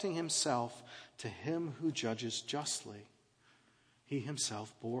entrusting himself to him who judges justly. He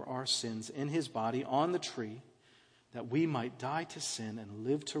himself bore our sins in his body on the tree, that we might die to sin and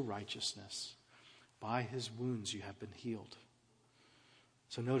live to righteousness. By his wounds you have been healed.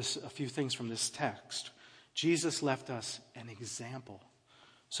 So notice a few things from this text. Jesus left us an example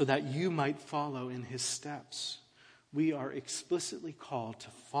so that you might follow in his steps. We are explicitly called to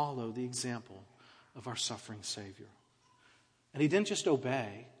follow the example of our suffering Savior. And he didn't just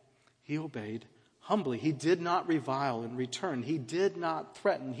obey, he obeyed humbly. He did not revile in return. He did not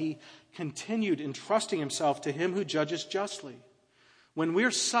threaten. He continued entrusting himself to him who judges justly. When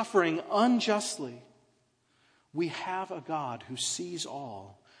we're suffering unjustly, we have a God who sees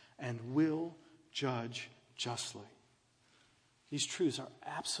all and will judge justly. These truths are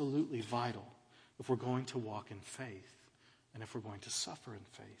absolutely vital if we're going to walk in faith and if we're going to suffer in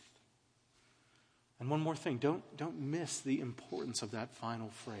faith. And one more thing, don't miss the importance of that final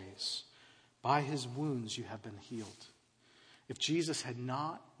phrase. By his wounds you have been healed. If Jesus had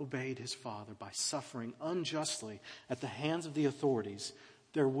not obeyed his Father by suffering unjustly at the hands of the authorities,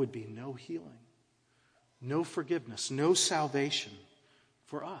 there would be no healing. no forgiveness, no salvation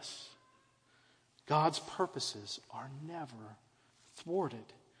for us. God's purposes are never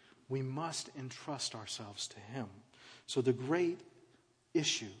thwarted. We must entrust ourselves to Him. So the great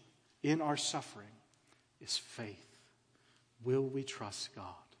issue in our suffering is faith. Will we trust God?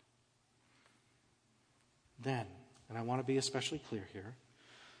 Then, and I want to be especially clear here,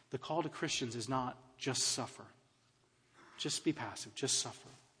 the call to Christians is not just suffer. Just be passive, just suffer.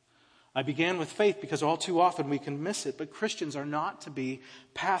 I began with faith because all too often we can miss it, but Christians are not to be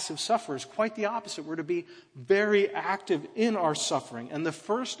passive sufferers. Quite the opposite. We're to be very active in our suffering. And the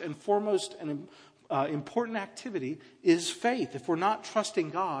first and foremost and important activity is faith. If we're not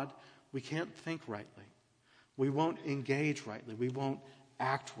trusting God, we can't think rightly. We won't engage rightly. We won't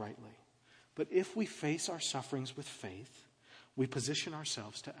act rightly. But if we face our sufferings with faith, we position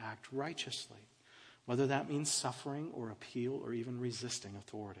ourselves to act righteously, whether that means suffering or appeal or even resisting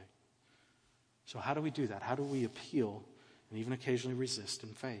authority. So how do we do that? How do we appeal and even occasionally resist in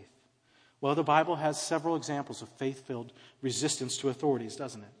faith? Well, the Bible has several examples of faith-filled resistance to authorities,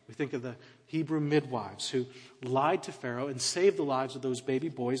 doesn't it? We think of the Hebrew midwives who lied to Pharaoh and saved the lives of those baby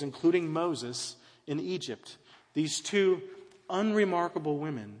boys, including Moses in Egypt. These two unremarkable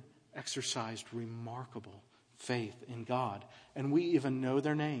women exercised remarkable faith in God. And we even know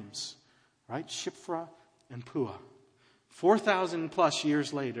their names, right? Shiphrah and Puah. 4,000 plus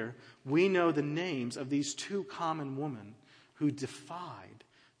years later, we know the names of these two common women who defied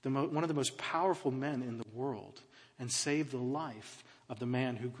one of the most powerful men in the world and saved the life of the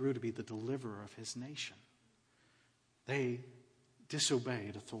man who grew to be the deliverer of his nation. They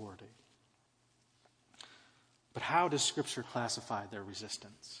disobeyed authority. But how does Scripture classify their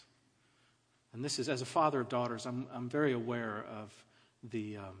resistance? And this is, as a father of daughters, I'm very aware of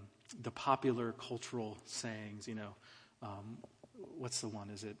the popular cultural sayings, what's the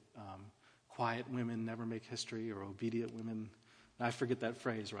one? Is it quiet women never make history, or obedient women? I forget that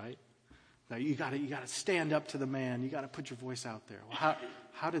phrase, right? Now you got to stand up to the man. You got to put your voice out there. Well,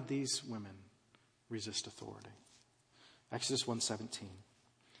 how did these women resist authority? Exodus 1:17.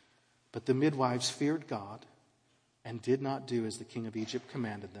 But the midwives feared God and did not do as the king of Egypt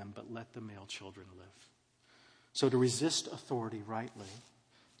commanded them, but let the male children live. So to resist authority rightly,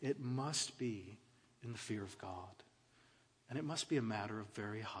 it must be in the fear of God. And it must be a matter of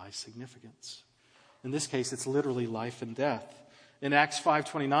very high significance. In this case, it's literally life and death. In Acts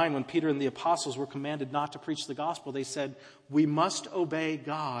 5:29, when Peter and the apostles were commanded not to preach the gospel, they said, "We must obey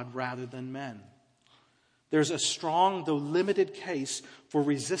God rather than men." There's a strong, though limited, case for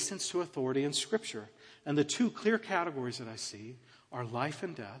resistance to authority in Scripture. And the two clear categories that I see are life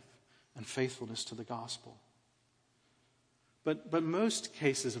and death and faithfulness to the gospel. But most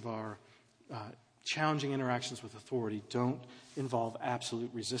cases of our challenging interactions with authority don't involve absolute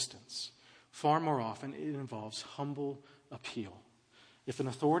resistance. Far more often, it involves humble appeal. If an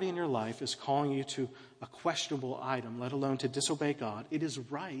authority in your life is calling you to a questionable item, let alone to disobey God, it is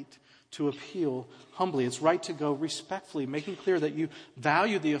right to appeal humbly. It's right to go respectfully, making clear that you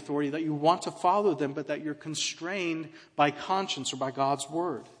value the authority, that you want to follow them, but that you're constrained by conscience or by God's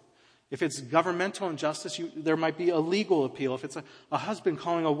word. If it's governmental injustice, there might be a legal appeal. If it's a husband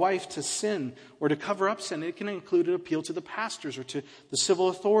calling a wife to sin or to cover up sin, it can include an appeal to the pastors or to the civil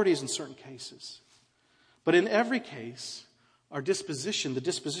authorities in certain cases. But in every case, our disposition, the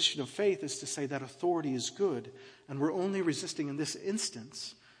disposition of faith, is to say that authority is good, and we're only resisting in this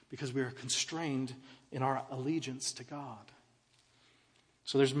instance because we are constrained in our allegiance to God.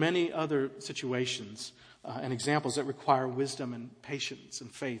 So there's many other situations and examples that require wisdom and patience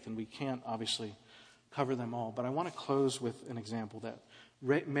and faith, and we can't obviously cover them all. But I want to close with an example that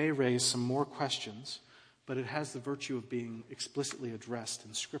may raise some more questions, but it has the virtue of being explicitly addressed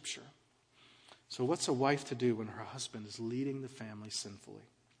in Scripture. So what's a wife to do when her husband is leading the family sinfully?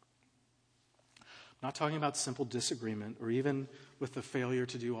 I'm not talking about simple disagreement or even with the failure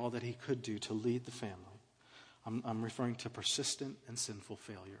to do all that he could do to lead the family. I'm referring to persistent and sinful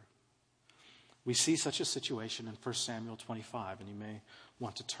failure. We see such a situation in 1 Samuel 25, and you may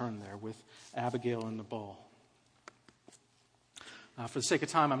want to turn there, with Abigail and Nabal. For the sake of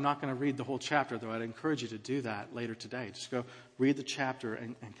time, I'm not going to read the whole chapter, though I'd encourage you to do that later today. Just go read the chapter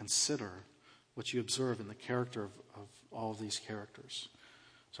and consider what you observe in the character of all of these characters.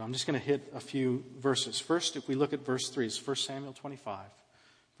 So I'm just going to hit a few verses. First, if we look at verse 3, it's 1 Samuel 25,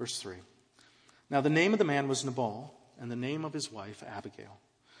 verse 3. Now the name of the man was Nabal, and the name of his wife Abigail.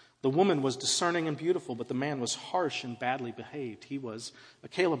 The woman was discerning and beautiful, but the man was harsh and badly behaved. He was a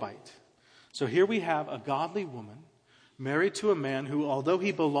Calebite. So here we have a godly woman married to a man who, although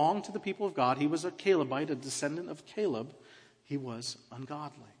he belonged to the people of God, he was a Calebite, a descendant of Caleb. He was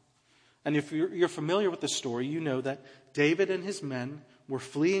ungodly. And if you're familiar with the story, you know that David and his men were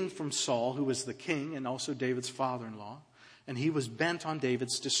fleeing from Saul, who was the king and also David's father-in-law, and he was bent on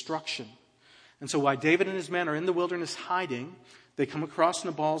David's destruction. And so while David and his men are in the wilderness hiding, they come across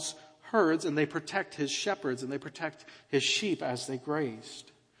Nabal's herds and they protect his shepherds and they protect his sheep as they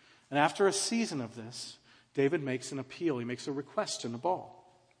grazed. And after a season of this, David makes an appeal. He makes a request to Nabal.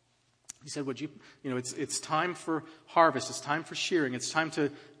 He said, it's time for harvest. It's time for shearing. It's time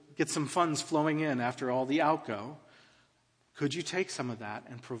to get some funds flowing in after all the outgo. Could you take some of that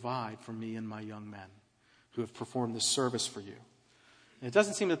and provide for me and my young men who have performed this service for you? And it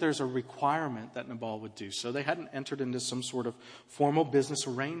doesn't seem that there's a requirement that Nabal would do so. They hadn't entered into some sort of formal business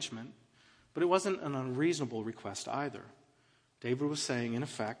arrangement, but it wasn't an unreasonable request either. David was saying, in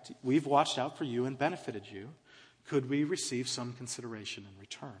effect, we've watched out for you and benefited you. Could we receive some consideration in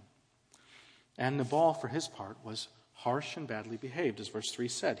return? And Nabal, for his part, was harsh and badly behaved, as verse 3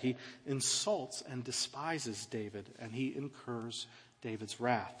 said. He insults and despises David, and he incurs David's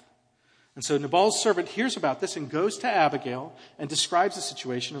wrath. And so Nabal's servant hears about this and goes to Abigail and describes the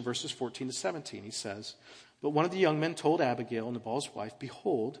situation in verses 14 to 17. He says, "But one of the young men told Abigail, Nabal's wife,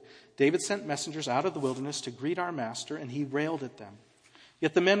 'Behold, David sent messengers out of the wilderness to greet our master, and he railed at them.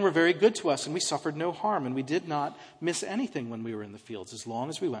 Yet the men were very good to us, and we suffered no harm, and we did not miss anything when we were in the fields, as long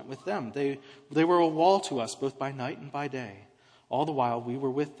as we went with them. They were a wall to us, both by night and by day. All the while we were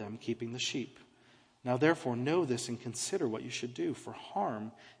with them, keeping the sheep. Now therefore know this and consider what you should do, for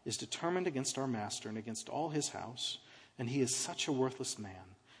harm is determined against our master and against all his house, and he is such a worthless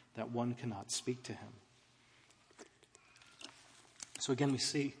man that one cannot speak to him.'" So again we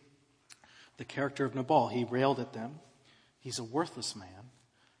see the character of Nabal. He railed at them. He's a worthless man.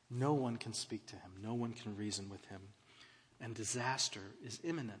 No one can speak to him. No one can reason with him. And disaster is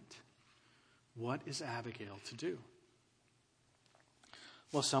imminent. What is Abigail to do?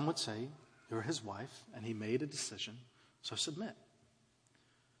 Well, some would say, you're his wife, and he made a decision, so submit.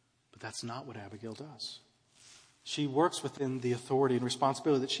 But that's not what Abigail does. She works within the authority and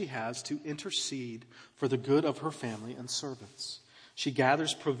responsibility that she has to intercede for the good of her family and servants. She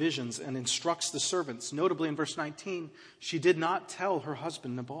gathers provisions and instructs the servants. Notably in verse 19, she did not tell her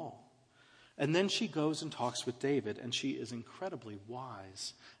husband Nabal. And then she goes and talks with David, and she is incredibly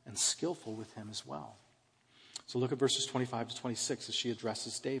wise and skillful with him as well. So look at verses 25 to 26 as she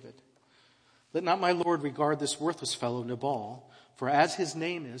addresses David. "Let not my lord regard this worthless fellow Nabal, for as his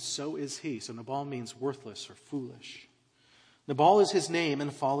name is, so is he." So Nabal means worthless or foolish. "Nabal is his name,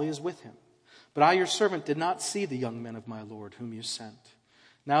 and folly is with him. But I, your servant, did not see the young men of my lord whom you sent.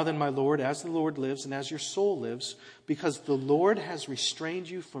 Now then, my lord, as the Lord lives and as your soul lives, because the Lord has restrained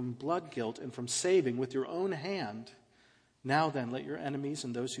you from blood guilt and from saving with your own hand, now then let your enemies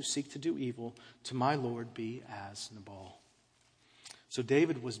and those who seek to do evil to my lord be as Nabal." So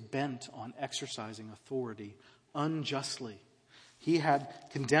David was bent on exercising authority unjustly. He had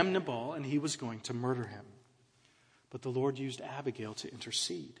condemned Nabal and he was going to murder him. But the Lord used Abigail to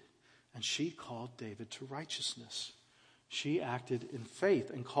intercede. And she called David to righteousness. She acted in faith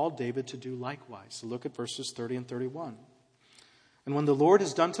and called David to do likewise. So look at verses 30 and 31. "And when the Lord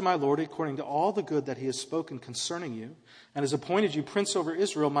has done to my lord according to all the good that he has spoken concerning you, and has appointed you prince over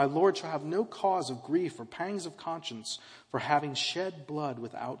Israel, my lord shall have no cause of grief or pangs of conscience for having shed blood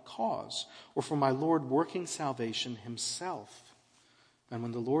without cause, or for my lord working salvation himself. And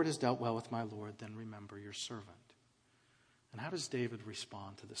when the Lord has dealt well with my lord, then remember your servant." And how does David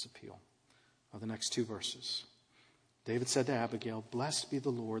respond to this appeal? Well, the next two verses. David said to Abigail, "Blessed be the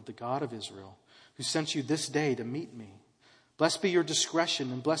Lord, the God of Israel, who sent you this day to meet me. Blessed be your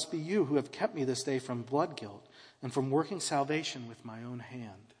discretion, and blessed be you who have kept me this day from blood guilt and from working salvation with my own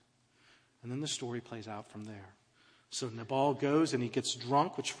hand." And then the story plays out from there. So Nabal goes and he gets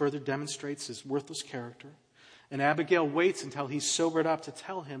drunk, which further demonstrates his worthless character. And Abigail waits until he's sobered up to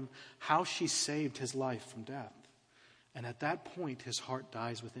tell him how she saved his life from death. And at that point, his heart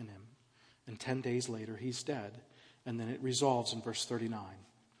dies within him. And 10 days later, he's dead. And then it resolves in verse 39.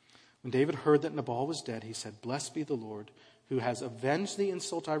 "When David heard that Nabal was dead, he said, 'Blessed be the Lord, who has avenged the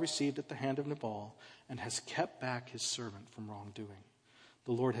insult I received at the hand of Nabal, and has kept back his servant from wrongdoing.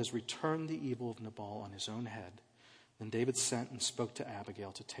 The Lord has returned the evil of Nabal on his own head.' Then David sent and spoke to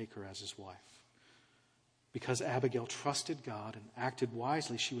Abigail to take her as his wife. Because Abigail trusted God and acted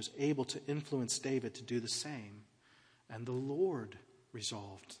wisely, she was able to influence David to do the same. And the Lord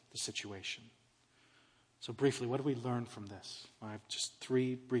resolved the situation." So briefly, what do we learn from this? I have just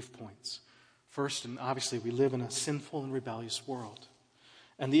 3 brief points. First, and obviously we live in a sinful and rebellious world.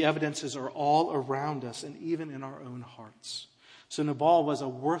 And the evidences are all around us and even in our own hearts. So Nabal was a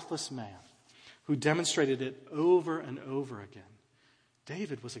worthless man who demonstrated it over and over again.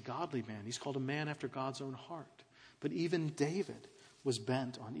 David was a godly man. He's called a man after God's own heart. But even David was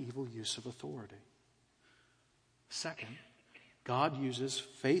bent on evil use of authority. Second, God uses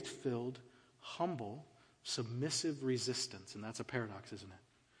faith-filled, humble, submissive resistance. And that's a paradox, isn't it?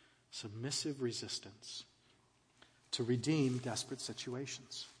 Submissive resistance to redeem desperate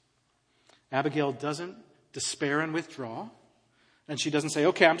situations. Abigail doesn't despair and withdraw. And she doesn't say,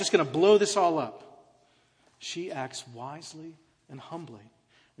 okay, I'm just going to blow this all up. She acts wisely and humbly.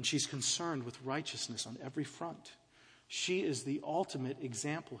 And she's concerned with righteousness on every front. She is the ultimate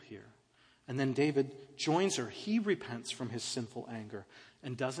example here. And then David joins her. He repents from his sinful anger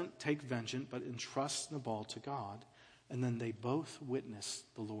and doesn't take vengeance, but entrusts Nabal to God. And then they both witness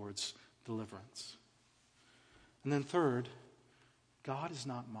the Lord's deliverance. And then third, God is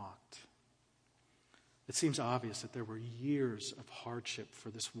not mocked. It seems obvious that there were years of hardship for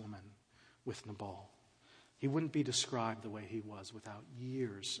this woman with Nabal. He wouldn't be described the way he was without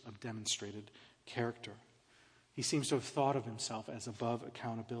years of demonstrated character. He seems to have thought of himself as above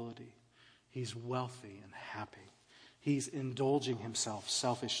accountability. He's wealthy and happy. He's indulging himself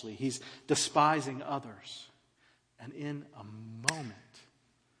selfishly. He's despising others. And in a moment,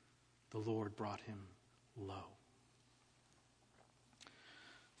 the Lord brought him low.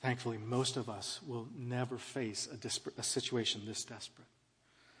 Thankfully, most of us will never face a situation this desperate.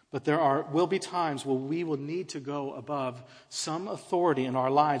 But there will be times where we will need to go above some authority in our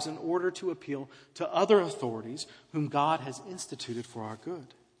lives in order to appeal to other authorities whom God has instituted for our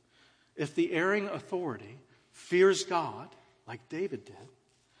good. If the erring authority fears God, like David did,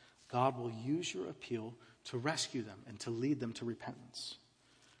 God will use your appeal to rescue them and to lead them to repentance.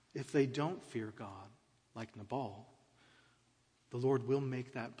 If they don't fear God, like Nabal, the Lord will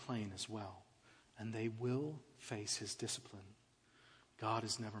make that plain as well, and they will face his discipline. God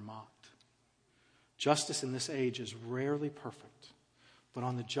is never mocked. Justice in this age is rarely perfect, but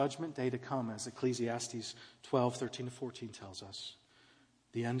on the judgment day to come, as Ecclesiastes 12:13-14 tells us,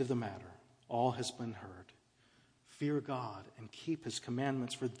 the end of the matter, all has been heard. Fear God and keep his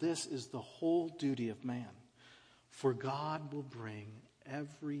commandments, for this is the whole duty of man. For God will bring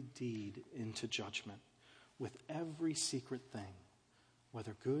every deed into judgment with every secret thing,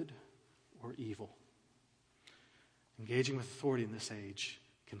 whether good or evil. Engaging with authority in this age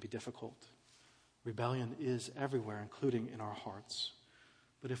can be difficult. Rebellion is everywhere, including in our hearts.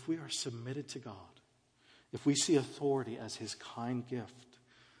 But if we are submitted to God, if we see authority as his kind gift,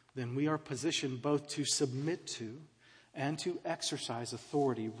 then we are positioned both to submit to and to exercise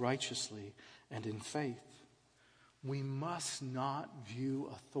authority righteously and in faith. We must not view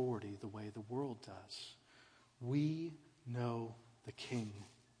authority the way the world does. We know the King.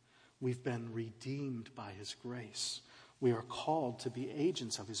 We've been redeemed by his grace. We are called to be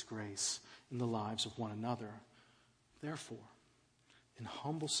agents of his grace in the lives of one another. Therefore, in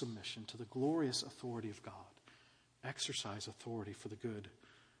humble submission to the glorious authority of God, exercise authority for the good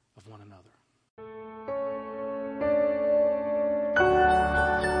of one another.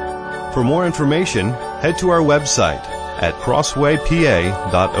 For more information, head to our website at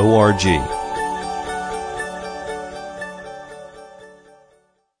crosswaypa.org.